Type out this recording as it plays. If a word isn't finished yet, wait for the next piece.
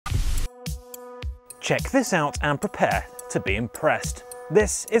Check this out and prepare to be impressed.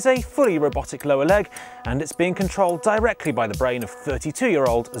 This is a fully robotic lower leg, and it's being controlled directly by the brain of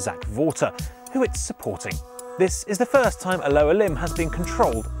 32-year-old Zac Vawter, who it's supporting. This is the first time a lower limb has been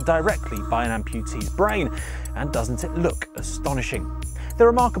controlled directly by an amputee's brain, and doesn't it look astonishing? The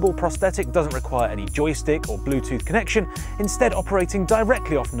remarkable prosthetic doesn't require any joystick or Bluetooth connection, instead operating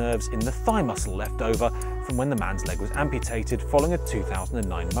directly off nerves in the thigh muscle left over from when the man's leg was amputated following a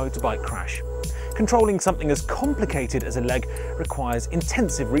 2009 motorbike crash. Controlling something as complicated as a leg requires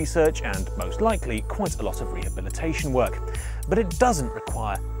intensive research and, most likely, quite a lot of rehabilitation work. But it doesn't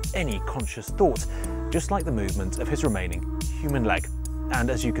require any conscious thought, just like the movement of his remaining human leg. And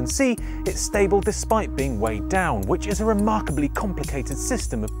as you can see, it's stable despite being weighed down, which is a remarkably complicated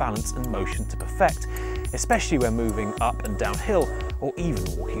system of balance and motion to perfect, especially when moving up and downhill or even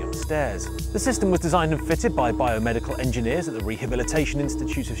walking upstairs. The system was designed and fitted by biomedical engineers at the Rehabilitation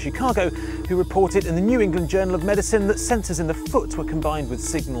Institute of Chicago, who reported in the New England Journal of Medicine that sensors in the foot were combined with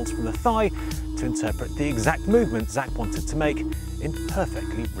signals from the thigh to interpret the exact movement Zac wanted to make in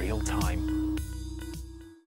perfectly real time.